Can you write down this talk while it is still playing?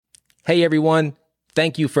Hey, everyone.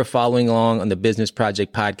 Thank you for following along on the Business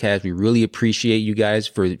Project Podcast. We really appreciate you guys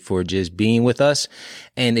for just being with us.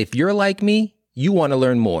 And if you're like me, you want to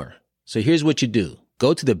learn more. So here's what you do.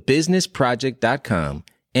 Go to thebusinessproject.com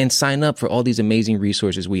and sign up for all these amazing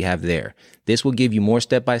resources we have there. This will give you more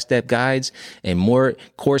step-by-step guides and more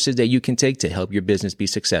courses that you can take to help your business be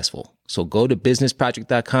successful. So go to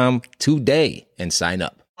businessproject.com today and sign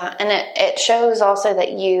up. And it shows also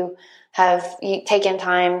that you taken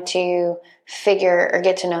time to figure or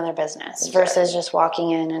get to know their business versus just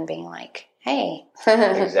walking in and being like, hey,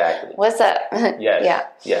 exactly, what's up?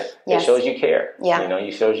 Yes. It shows you care. Yeah.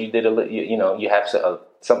 You shows you did you have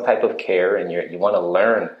some type of care, and you want to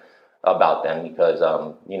learn about them because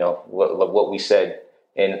what we said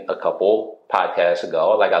in a couple podcasts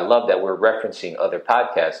ago. Like, I love that we're referencing other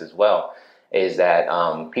podcasts as well. Is that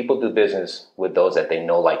people do business with those that they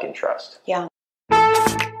know, like, and trust. Yeah.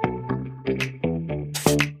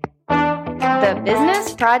 The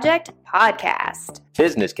Business Project Podcast.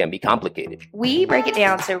 Business can be complicated. We break it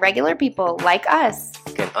down so regular people like us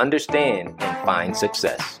Can understand and find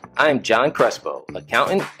success. I'm John Crespo,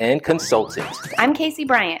 accountant and consultant. I'm Casey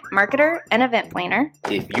Bryant, marketer and event planner.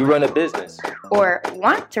 If you run a business or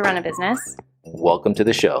want to run a business, welcome to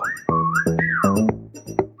the show.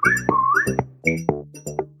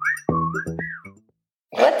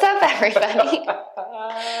 What's up, everybody?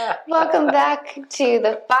 Welcome back to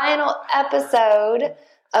the final episode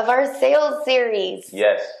of our sales series.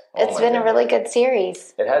 Yes. It's been a really good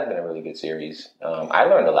series. It has been a really good series. I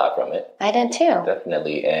learned a lot from it. I did too.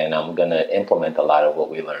 Definitely. And I'm going to implement a lot of what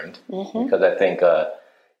we learned because I think,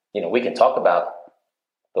 we can talk about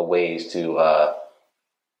the ways to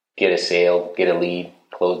get a sale, get a lead,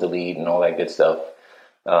 close the lead, and all that good stuff.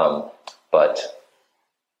 But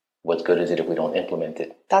what's good is it if we don't implement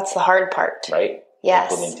it? That's the hard part. Right?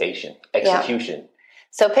 Yes. Implementation, execution. Yeah.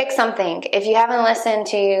 So pick something. If you haven't listened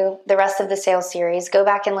to the rest of the sales series, go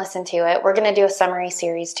back and listen to it. We're going to do a summary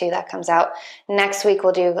series too that comes out. Next week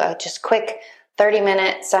we'll do a just quick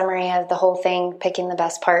 30-minute summary of the whole thing, picking the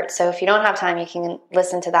best part. So if you don't have time, you can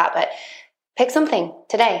listen to that. But pick something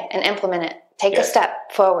today and implement it. Take a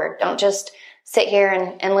step forward. Don't just sit here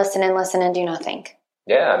and listen and do nothing.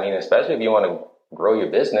 Yeah, I mean, especially if you want to grow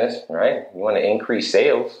your business, right? You want to increase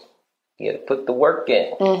sales, you got to put the work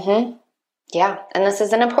in. Mm-hmm. Yeah, and this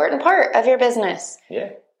is an important part of your business. Yeah.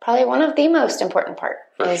 Probably one of the most important part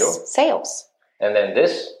is sales. And then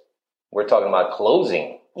we're talking about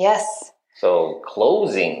closing. Yes. So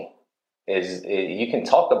closing you can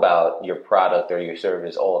talk about your product or your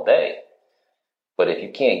service all day, but if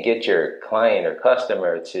you can't get your client or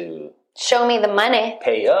customer to show me the money,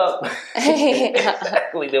 pay up,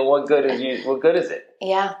 exactly, then what good is it?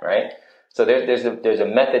 Yeah. Right? So there's a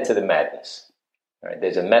method to the madness. Right?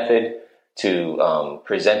 There's a method to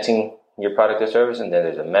presenting your product or service, and then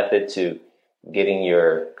there's a method to getting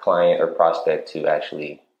your client or prospect to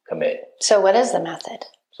actually commit. So what is the method?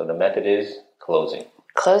 So the method is closing.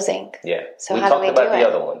 Closing. Yeah. So how do we do it? We talked about the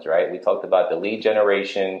other ones, right? We talked about the lead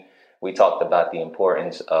generation. We talked about the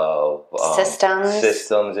importance of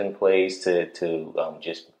systems in place to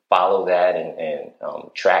just follow that and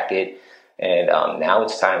track it. And now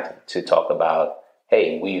it's time to talk about,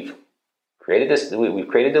 hey, we've created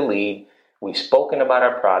the lead. We've spoken about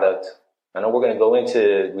our product. I know we're going to go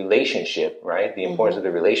into relationship, right? The importance of the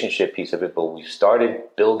relationship piece of it, but we've started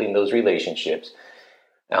building those relationships.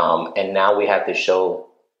 And now we have to show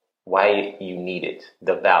why you need it,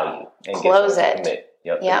 the value. And close it. Commit.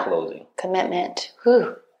 Yep, the closing. Commitment.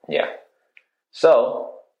 Whew. Yeah.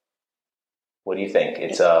 So, what do you think?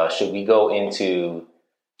 It's should we go into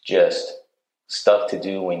just stuff to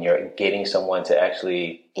do when you're getting someone to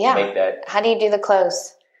actually make that? How do you do the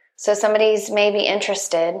close? So somebody's maybe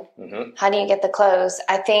interested. Mm-hmm. How do you get the close?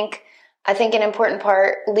 I think an important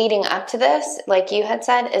part leading up to this, like you had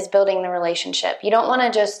said, is building the relationship. You don't want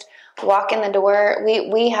to just walk in the door.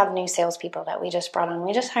 We have new salespeople that we just brought on.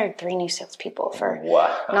 We just hired 3 new salespeople for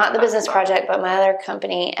not the Business Project, but my other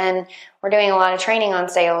company, and we're doing a lot of training on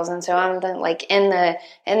sales. And so I'm in the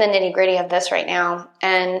nitty gritty of this right now.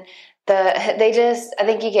 And I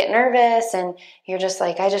think you get nervous and you're just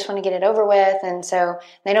like, I just want to get it over with. And so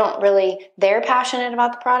they're passionate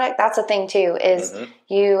about the product. That's the thing too, is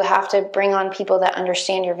you have to bring on people that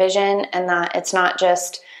understand your vision and that it's not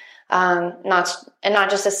just not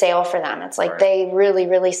just a sale for them. It's like they really,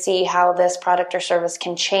 really see how this product or service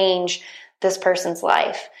can change this person's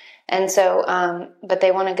life. And so, but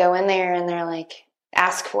they want to go in there and they're like,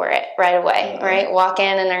 ask for it right away, right? Walk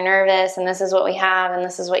in and they're nervous and this is what we have and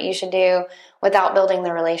this is what you should do, without building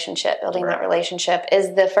the relationship. Building that relationship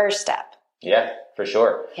is the first step. Yeah, for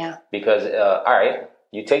sure. Yeah. Because, all right,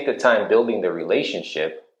 you take the time building the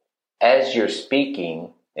relationship as you're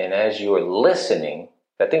speaking and as you're listening.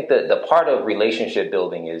 I think that the part of relationship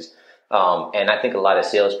building is, and I think a lot of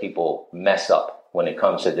salespeople mess up when it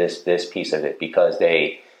comes to this piece of it, because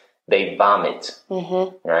they vomit,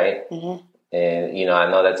 right? Mm-hmm. And, you know,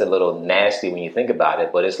 I know that's a little nasty when you think about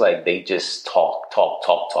it, but it's like they just talk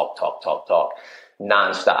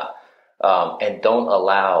nonstop, and don't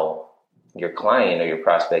allow your client or your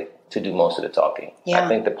prospect to do most of the talking. Yeah. I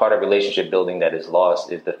think the part of relationship building that is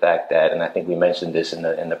lost is the fact that, and I think we mentioned this in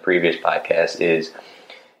the previous podcast, is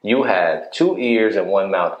you have 2 ears and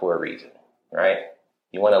 1 mouth for a reason, right?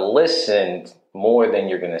 You want to listen more than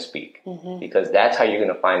you're going to speak, because that's how you're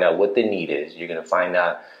going to find out what the need is. You're going to find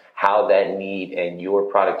out how that need and your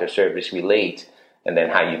product or service relate, and then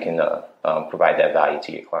how you can provide that value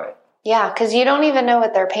to your client. Yeah, because you don't even know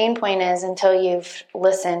what their pain point is until you've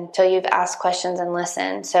listened, until you've asked questions and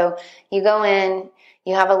listened. So you go in,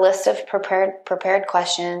 you have a list of prepared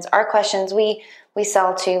questions. Our questions, we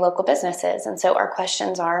sell to local businesses, and so our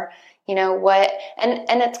questions are, you know, what, and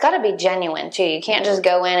it's got to be genuine too. You can't just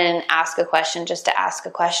go in and ask a question just to ask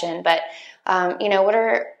a question, but you know,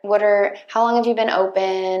 how long have you been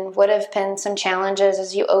open? What have been some challenges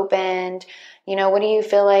as you opened? You know, what do you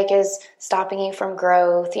feel like is stopping you from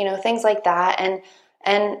growth? You know, things like that.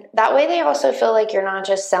 And that way they also feel like you're not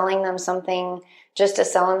just selling them something just to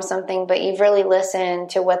sell them something, but you've really listened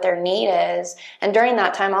to what their need is. And during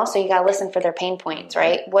that time also, you got to listen for their pain points,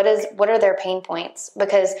 right? What are their pain points?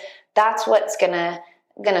 Because that's what's gonna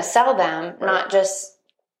sell them, right. Not just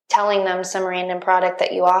telling them some random product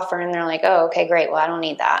that you offer and they're like, oh, okay, great. Well, I don't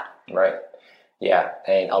need that. Right. Yeah.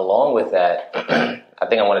 And along with that, I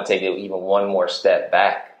think I want to take it even one more step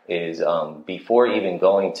back is before even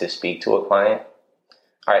going to speak to a client.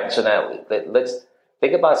 All right. So now let's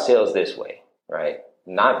think about sales this way, right?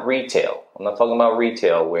 Not retail. I'm not talking about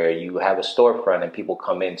retail where you have a storefront and people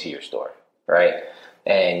come into your store, right?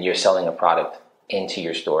 And you're selling a product into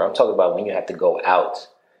your store. I'm talking about when you have to go out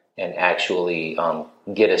and actually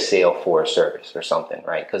get a sale for a service or something,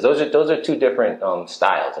 right? Because those are 2 different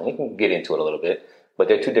styles, and we can get into it a little bit, but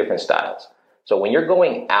they're 2 different styles. So when you're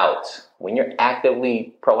going out, when you're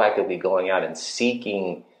proactively going out and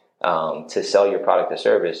seeking to sell your product or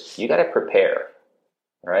service, you got to prepare,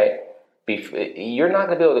 right? You're not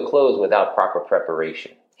going to be able to close without proper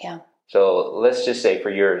preparation. Yeah. So let's just say for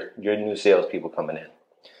your new salespeople coming in,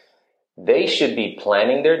 they should be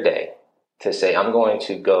planning their day to say, I'm going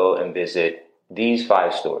to go and visit these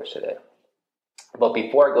 5 stores today. But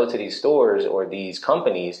before I go to these stores or these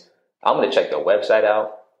companies, I'm going to check their website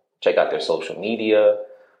out, check out their social media.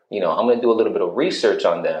 You know, I'm going to do a little bit of research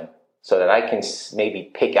on them so that I can maybe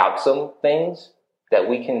pick out some things that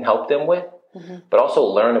we can help them with, but also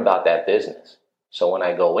learn about that business. So when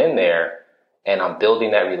I go in there and I'm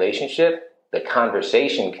building that relationship, the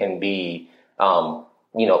conversation can be,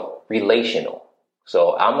 relational.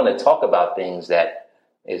 So I'm going to talk about things that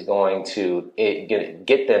is going to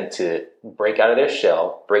get them to break out of their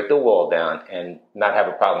shell, break the wall down, and not have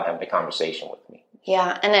a problem having a conversation with me.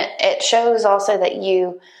 Yeah, and it shows also that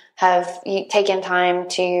you have taken time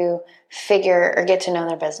to figure or get to know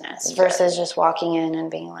their business versus just walking in and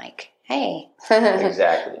being like, hey.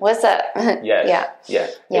 Exactly. What's up? Yes. Yeah.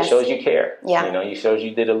 It shows you care. Yeah. You know, it shows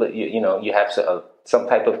you did you have some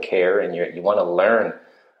type of care, and you want to learn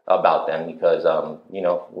about them because,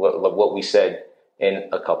 what we said in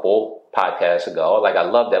a couple podcasts ago, like I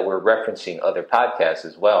love that we're referencing other podcasts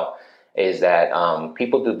as well, is that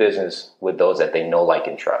people do business with those that they know, like,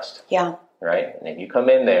 and trust. Yeah. Right. And if you come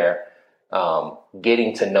in there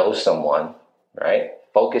getting to know someone, right,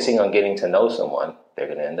 focusing on getting to know someone, they're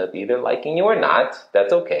going to end up either liking you or not.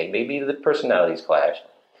 That's okay. Maybe the personalities clash.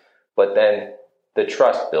 But then the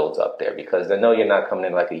trust builds up there because they know you're not coming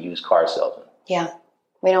in like a used car salesman. Yeah.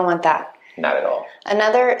 We don't want that. Not at all.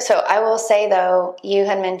 So I will say though, you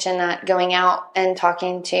had mentioned that going out and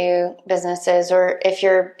talking to businesses, or if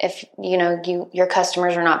your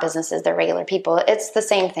customers are not businesses, they're regular people, it's the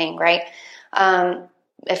same thing, right?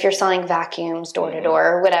 If you're selling vacuums door to door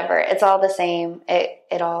or whatever, it's all the same.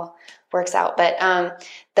 It all works out. But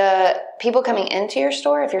the people coming into your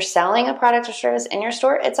store, if you're selling a product or service in your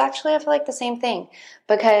store, it's actually, I feel like, the same thing,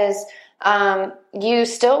 because you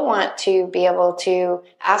still want to be able to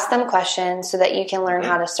ask them questions so that you can learn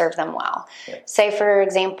how to serve them well. Yeah. Say, for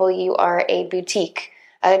example, you are a boutique,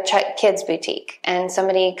 a kids boutique, and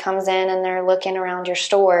somebody comes in and they're looking around your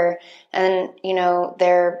store and,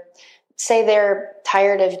 they're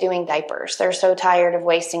tired of doing diapers. They're so tired of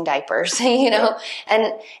wasting diapers, Yeah.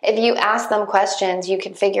 And if you ask them questions, you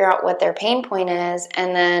can figure out what their pain point is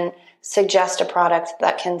and then suggest a product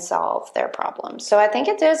that can solve their problems. So I think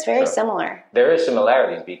it is very similar. There is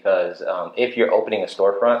similarities because if you're opening a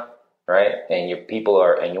storefront, right, and you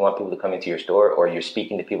want people to come into your store, or you're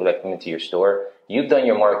speaking to people that come into your store, you've done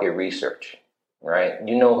your market research, right?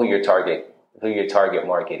 You know who your target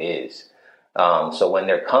market is. So when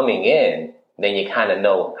they're coming in, then you kind of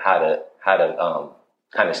know how to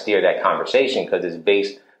kind of steer that conversation, because it's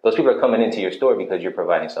based. Those people are coming into your store because you're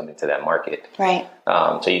providing something to that market. Right.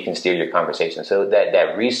 So you can steer your conversation. So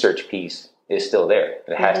that research piece is still there.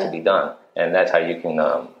 It has to be done. And that's how you can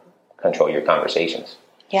control your conversations.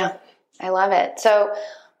 Yeah, I love it. So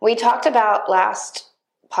we talked about last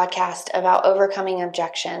podcast about overcoming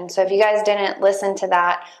objection. So if you guys didn't listen to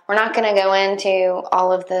that, we're not going to go into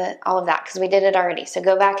all of that because we did it already. So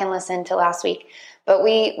go back and listen to last week. But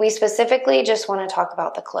we specifically just want to talk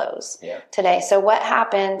about the close today. So what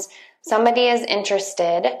happens? Somebody is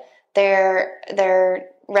interested. They're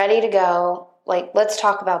ready to go. Like, let's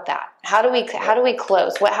talk about that. How do we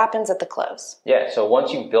close? What happens at the close? Yeah. So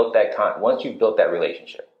once you've built that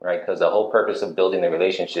relationship, right? Because the whole purpose of building the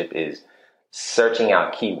relationship is searching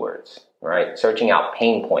out keywords, right? Searching out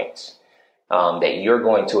pain points that you're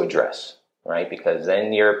going to address. Right? Because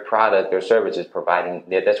then your product or service is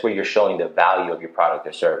that's where you're showing the value of your product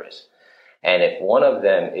or service. And if one of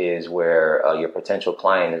them is where your potential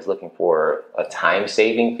client is looking for a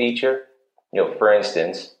time-saving feature, for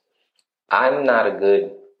instance, I'm not a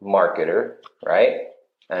good marketer, right?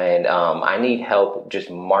 And I need help just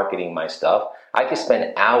marketing my stuff. I could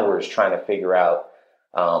spend hours trying to figure out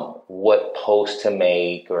what post to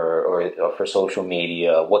make or for social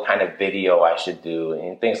media, what kind of video I should do,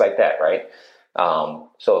 and things like that, right?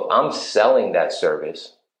 So if I'm selling that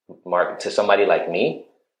service market to somebody like me,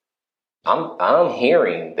 I'm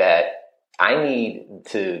hearing that I need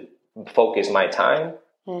to focus my time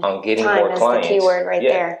on getting more clients. Time is the keyword right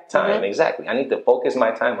there. Time, exactly. I need to focus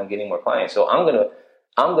my time on getting more clients. So I'm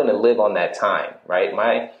gonna live on that time, right?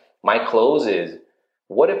 My close is,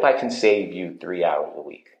 what if I can save you 3 hours a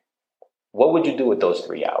week? What would you do with those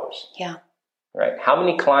 3 hours? Yeah. Right. How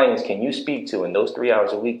many clients can you speak to in those 3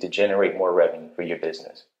 hours a week to generate more revenue for your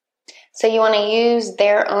business? So you want to use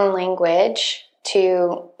their own language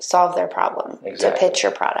to solve their problem, to pitch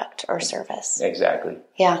your product or service. Exactly.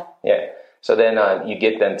 Yeah. Yeah. So then you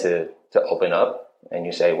get them to open up, and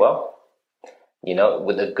you say, well,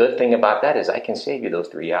 the good thing about that is I can save you those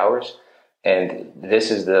 3 hours. And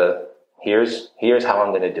this is here's how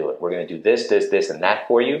I'm going to do it. We're going to do this, and that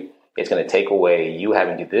for you. It's going to take away you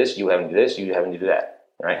having to do this, you having to do this, you having to do that.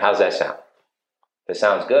 Right? How's that sound? If it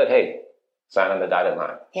sounds good, hey, sign on the dotted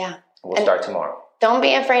line. Yeah. We'll start tomorrow. Don't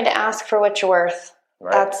be afraid to ask for what you're worth.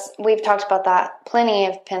 Right. We've talked about that plenty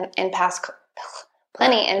in past podcasts.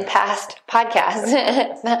 Plenty in past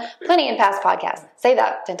podcasts. Say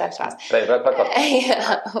that 10 times fast.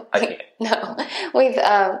 Yeah. I can't. No.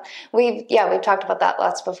 We've talked about that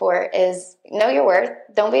lots before, is know your worth.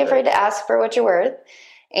 Don't be afraid to ask for what you're worth,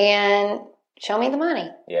 and show me the money.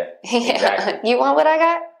 Yeah. Exactly. You want what I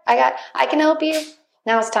got? I can help you.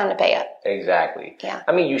 Now it's time to pay up. Exactly. Yeah.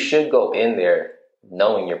 I mean, you should go in there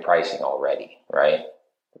knowing your pricing already, right?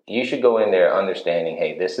 You should go in there understanding,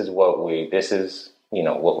 hey, this is what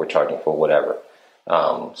we're charging for whatever.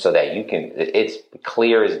 So that it's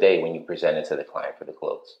clear as day when you present it to the client for the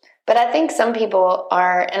close. But I think some people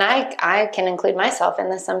are, and I can include myself in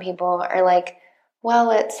this, some people are like,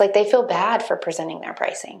 well, it's like they feel bad for presenting their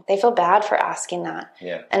pricing. They feel bad for asking that.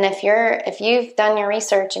 Yeah. And if you've done your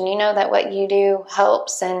research and you know that what you do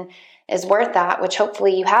helps and is worth that, which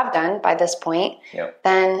hopefully you have done by this point,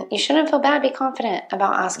 then you shouldn't feel bad. Be confident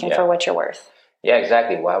about asking for what you're worth. Yeah,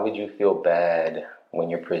 exactly. Why would you feel bad when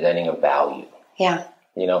you're presenting a value? Yeah.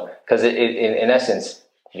 Because in essence,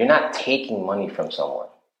 you're not taking money from someone.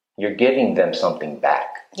 You're giving them something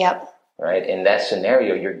back. Yep. Right? In that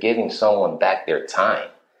scenario, you're giving someone back their time.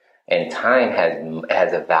 And time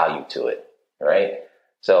has a value to it. Right?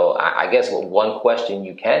 So I guess one question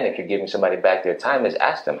you can, if you're giving somebody back their time, is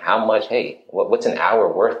ask them how much, hey, what's an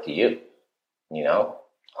hour worth to you? $100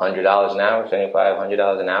 an hour, $75,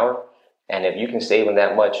 $100 an hour. And if you can save them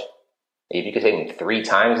that much, if you can save them 3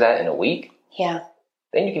 times that in a week,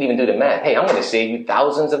 then you can even do the math. Hey, I'm going to save you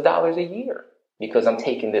thousands of dollars a year because I'm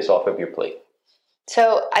taking this off of your plate.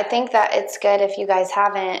 So I think that it's good if you guys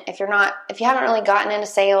if you haven't really gotten into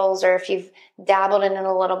sales, or if you've dabbled in it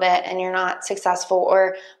a little bit and you're not successful,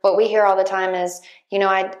 or what we hear all the time is,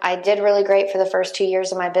 I did really great for the first 2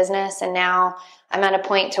 years of my business, and now I'm at a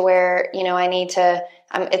point to where,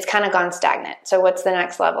 it's kind of gone stagnant. So what's the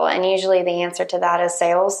next level? And usually the answer to that is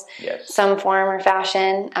sales, some form or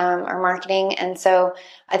fashion, or marketing. And so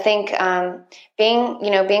I think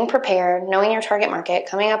being prepared, knowing your target market,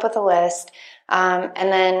 coming up with a list,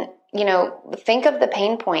 and then think of the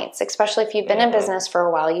pain points, especially if you've been in business for a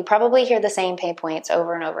while. You probably hear the same pain points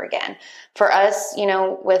over and over again. For us,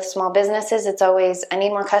 with small businesses, it's always, I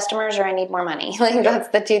need more customers or I need more money. That's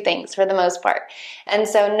the two things for the most part. And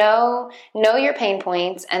so know your pain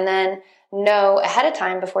points, and then know ahead of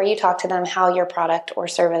time before you talk to them how your product or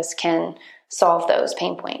service can solve those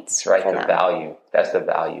pain points. That's right. The value. That's the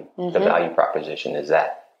value. The value proposition is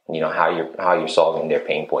that, how you're solving their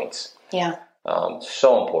pain points. Yeah.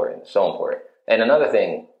 So important. And another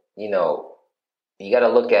thing, you got to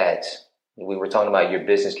look at, we were talking about your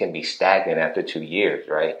business can be stagnant after 2 years,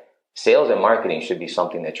 right? Sales and marketing should be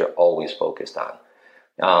something that you're always focused on.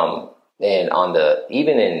 And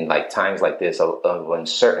even in like times like this of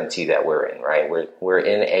uncertainty that we're in, right? We're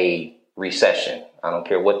in a recession. I don't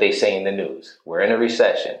care what they say in the news. We're in a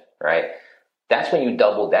recession, right? That's when you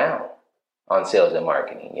double down on sales and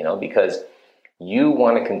marketing, because you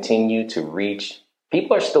want to continue to reach,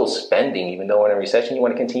 people are still spending, even though we're in a recession, you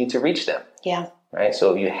want to continue to reach them. Yeah. Right.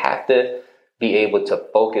 So you have to be able to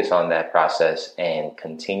focus on that process and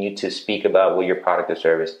continue to speak about what your product or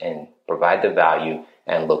service and provide the value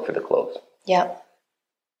and look for the close. Yep.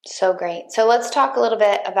 So great. So let's talk a little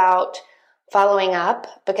bit about following up,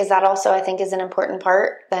 because that also I think is an important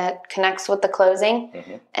part that connects with the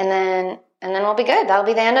closing. And then we'll be good. That'll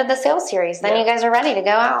be the end of the sales series. Then you guys are ready to go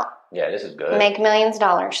out. Yeah, this is good. Make millions of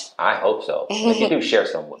dollars. I hope so. If you do, share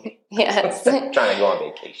some with me. Yes. Trying to go on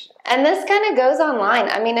vacation. And this kind of goes online.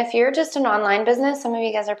 I mean, if you're just an online business, some of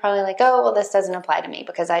you guys are probably like, oh, well, this doesn't apply to me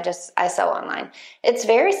because I sell online. It's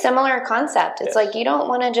very similar concept. It's like, you don't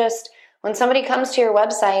want to just, when somebody comes to your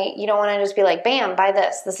website, you don't want to just be like, bam, buy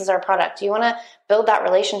this. This is our product. You want to build that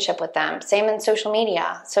relationship with them. Same in social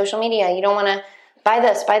media. You don't want to buy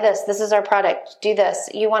this, this is our product, do this.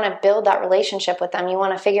 You want to build that relationship with them. You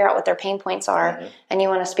want to figure out what their pain points are, and you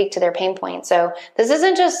want to speak to their pain points. So this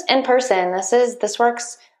isn't just in person. This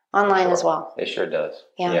works online as well. It sure does.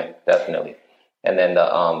 Yeah, definitely. And then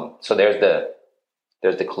so there's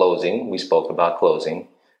the closing. We spoke about closing,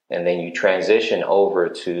 and then you transition over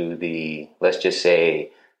to the, let's just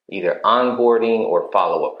say, either onboarding or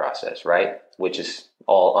follow-up process, right? Which is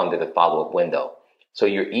all under the follow-up window. So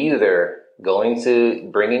you're either going to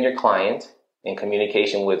bring in your client in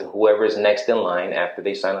communication with whoever is next in line after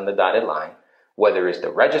they sign on the dotted line, whether it's the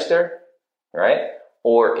register, right?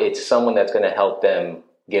 Or it's someone that's going to help them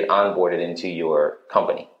get onboarded into your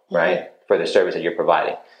company, right? For the service that you're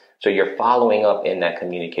providing. So you're following up in that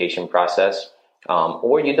communication process,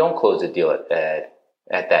 or you don't close the deal at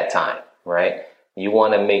that time, right? You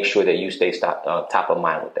want to make sure that you stay top of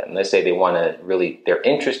mind with them. Let's say they're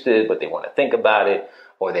interested, but they want to think about it,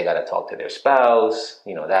 or they got to talk to their spouse,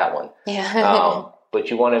 that one. Yeah.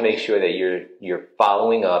 But you want to make sure that you're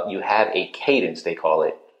following up. You have a cadence, they call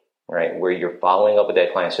it, right? Where you're following up with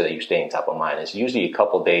that client so that you're staying top of mind. It's usually a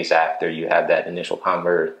couple days after you have that initial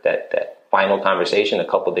that final conversation. A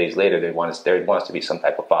couple days later, there wants to be some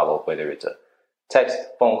type of follow-up, whether it's a text,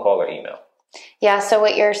 phone call, or email. Yeah. So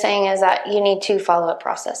what you're saying is that you need 2 follow-up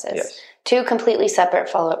processes. Yes. 2 completely separate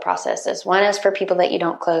follow-up processes. One is for people that you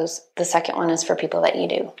don't close. The second one is for people that you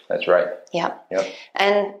do. That's right. Yeah. Yep.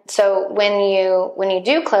 And so when you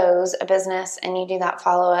do close a business and you do that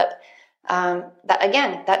follow-up,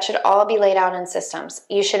 that should all be laid out in systems.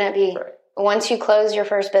 You shouldn't be, once you close your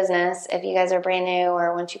first business, if you guys are brand new,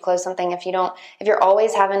 or once you close something, if you're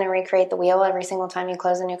always having to recreate the wheel every single time you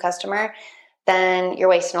close a new customer, then you're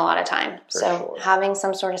wasting a lot of time. Having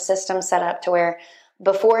some sort of system set up to where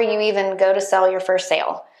before you even go to sell your first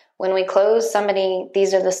sale, when we close somebody,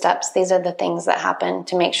 these are the steps, these are the things that happen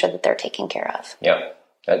to make sure that they're taken care of. Yeah,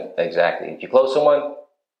 exactly. If you close someone,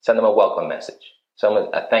 send them a welcome message.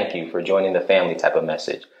 A thank you for joining the family type of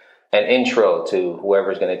message. An intro to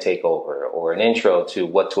whoever's going to take over, or an intro to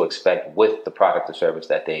what to expect with the product or service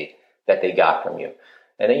that they got from you.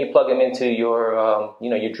 And then you plug them into your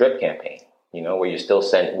drip campaign, where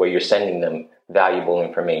you're sending them valuable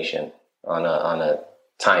information on a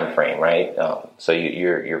time frame, right? So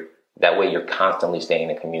you're that way you're constantly staying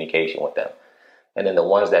in communication with them. And then the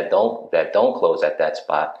ones that don't close at that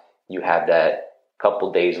spot, you have that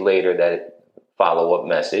couple days later that follow-up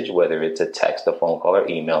message, whether it's a text, a phone call, or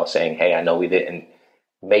email saying, hey, I know we didn't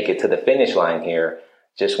make it to the finish line here.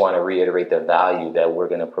 Just want to reiterate the value that we're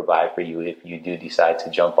going to provide for you if you do decide to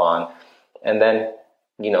jump on. And then,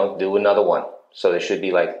 do another one. So there should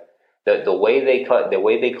be like the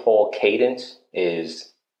way they call cadence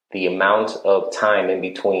is the amount of time in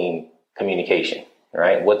between communication,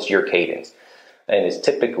 right? What's your cadence? And it's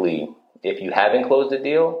typically, if you haven't closed the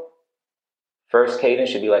deal, first cadence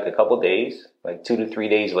should be like a couple days, like 2 to 3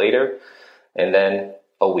 days later, and then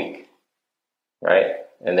a week, right?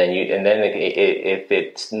 And then if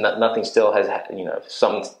it's nothing still has, if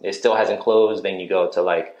something it still hasn't closed, then you go to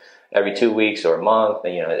like every 2 weeks or a month,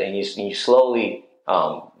 and and you slowly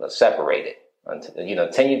separate it.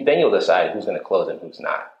 Then you'll decide who's going to close and who's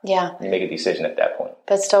not. Yeah, you make a decision at that point,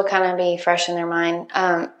 but still kind of be fresh in their mind.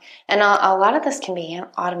 And a lot of this can be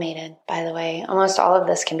automated. By the way, almost all of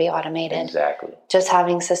this can be automated. Exactly. Just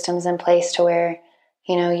having systems in place to where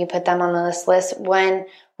you put them on the list. When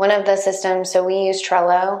one of the systems, so we use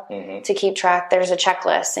Trello to keep track. There's a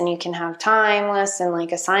checklist, and you can have time lists and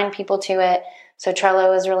like assign people to it. So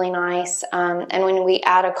Trello is really nice. And when we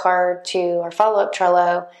add a card to our follow-up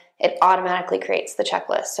Trello, it automatically creates the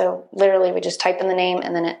checklist. So literally we just type in the name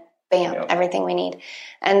and then everything we need.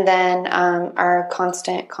 And then our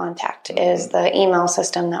constant contact is the email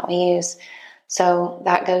system that we use. So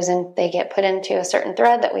that goes in, they get put into a certain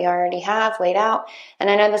thread that we already have laid out. And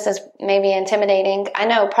I know this is maybe intimidating. I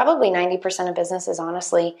know probably 90% of businesses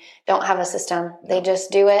honestly don't have a system. They just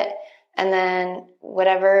do it. And then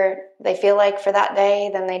whatever they feel like for that day,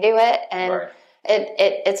 then they do it. And right.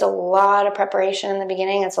 It's a lot of preparation in the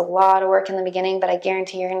beginning. It's a lot of work in the beginning, but I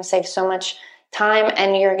guarantee you're going to save so much time,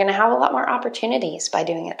 and you're going to have a lot more opportunities by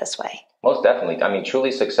doing it this way. Most definitely. I mean,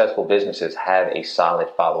 truly successful businesses have a solid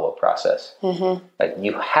follow-up process. Like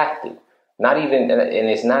you have to. Not even, and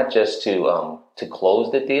it's not just to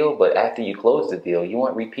close the deal, but after you close the deal, you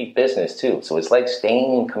want repeat business too. So it's like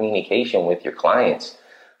staying in communication with your clients,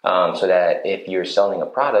 so that if you're selling a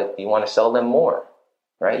product, you want to sell them more,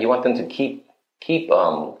 right? You want them to keep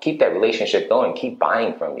that relationship going, keep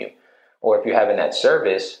buying from you. Or if you're having that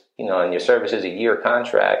service, and your service is a year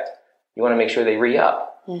contract, you want to make sure they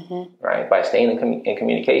re-up, right? By staying in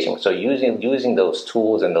communication. So using those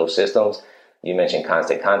tools and those systems, you mentioned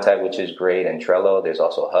Constant Contact, which is great, and Trello. There's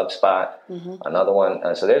also HubSpot, another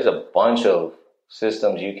one. So there's a bunch of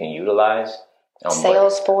systems you can utilize.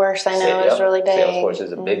 Salesforce, I know, is really big. Salesforce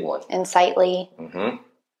is a big one. Insightly.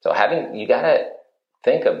 So you got to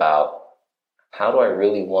think about, how do I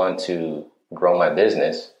really want to grow my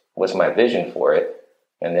business? What's my vision for it?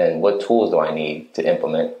 And then what tools do I need to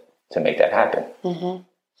implement to make that happen?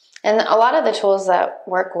 And a lot of the tools that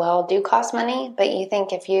work well do cost money, but you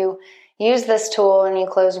think if you use this tool and you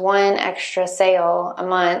close one extra sale a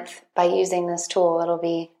month by using this tool, it'll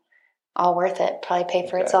be all worth it. Probably pay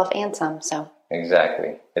for itself and some. So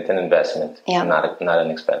exactly. It's an investment, not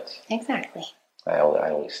an expense. Exactly. I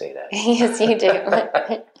always say that. Yes, you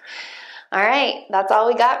do. All right. That's all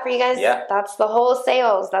we got for you guys. Yeah. That's the whole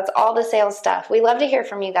sales. That's all the sales stuff. We love to hear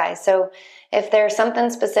from you guys. So if there's something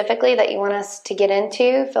specifically that you want us to get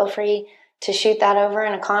into, feel free to shoot that over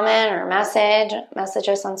in a comment or message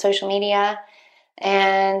us on social media.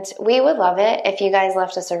 And we would love it if you guys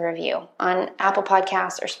left us a review on Apple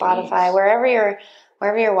Podcasts or Spotify, wherever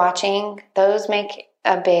you're watching. Those make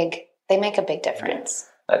a big difference.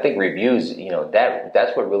 I think reviews,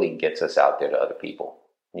 that's what really gets us out there to other people.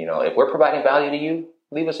 If we're providing value to you,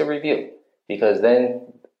 leave us a review, because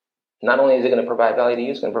then not only is it going to provide value to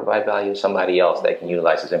you, it's going to provide value to somebody else that can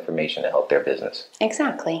utilize this information to help their business.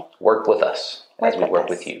 Exactly. Work with us as we work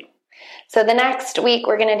with you. So the next week,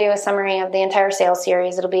 we're going to do a summary of the entire sales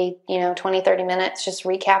series. It'll be, 20, 30 minutes, just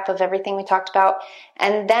recap of everything we talked about.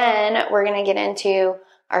 And then we're going to get into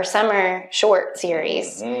our summer short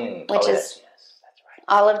series, which is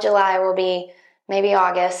all of July will be. Maybe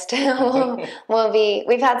August will be.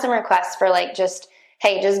 We've had some requests for just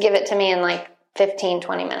give it to me in 15,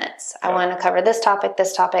 20 minutes. I want to cover this topic.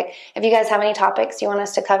 If you guys have any topics you want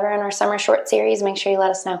us to cover in our summer short series, make sure you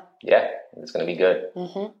let us know. Yeah, it's going to be good.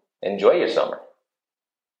 Enjoy your summer.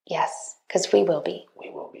 Yes, because we will be. We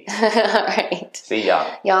will be. All right. See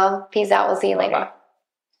y'all. Y'all, peace out. We'll see you later. Bye.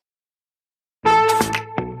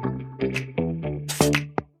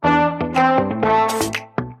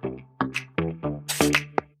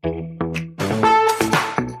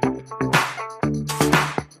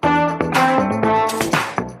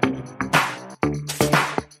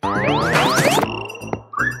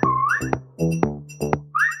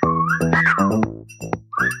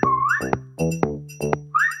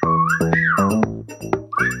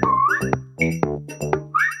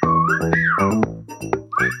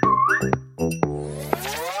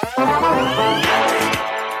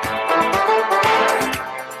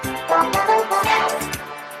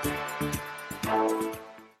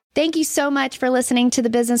 you so much for listening to the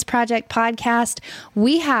Business Project Podcast.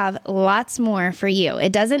 We have lots more for you.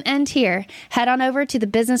 It doesn't end here. Head on over to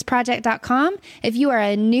thebusinessproject.com. If you are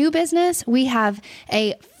a new business, we have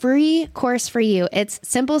a free course for you. It's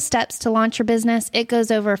simple steps to launch your business. It goes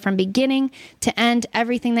over from beginning to end,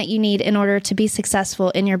 everything that you need in order to be successful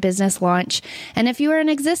in your business launch. And if you are an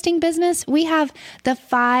existing business, we have the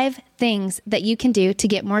 5 things that you can do to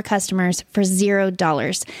get more customers for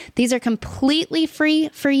 $0. These are completely free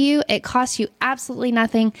for you. It costs you absolutely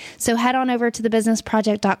nothing. So head on over to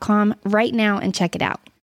thebusinessproject.com right now and check it out.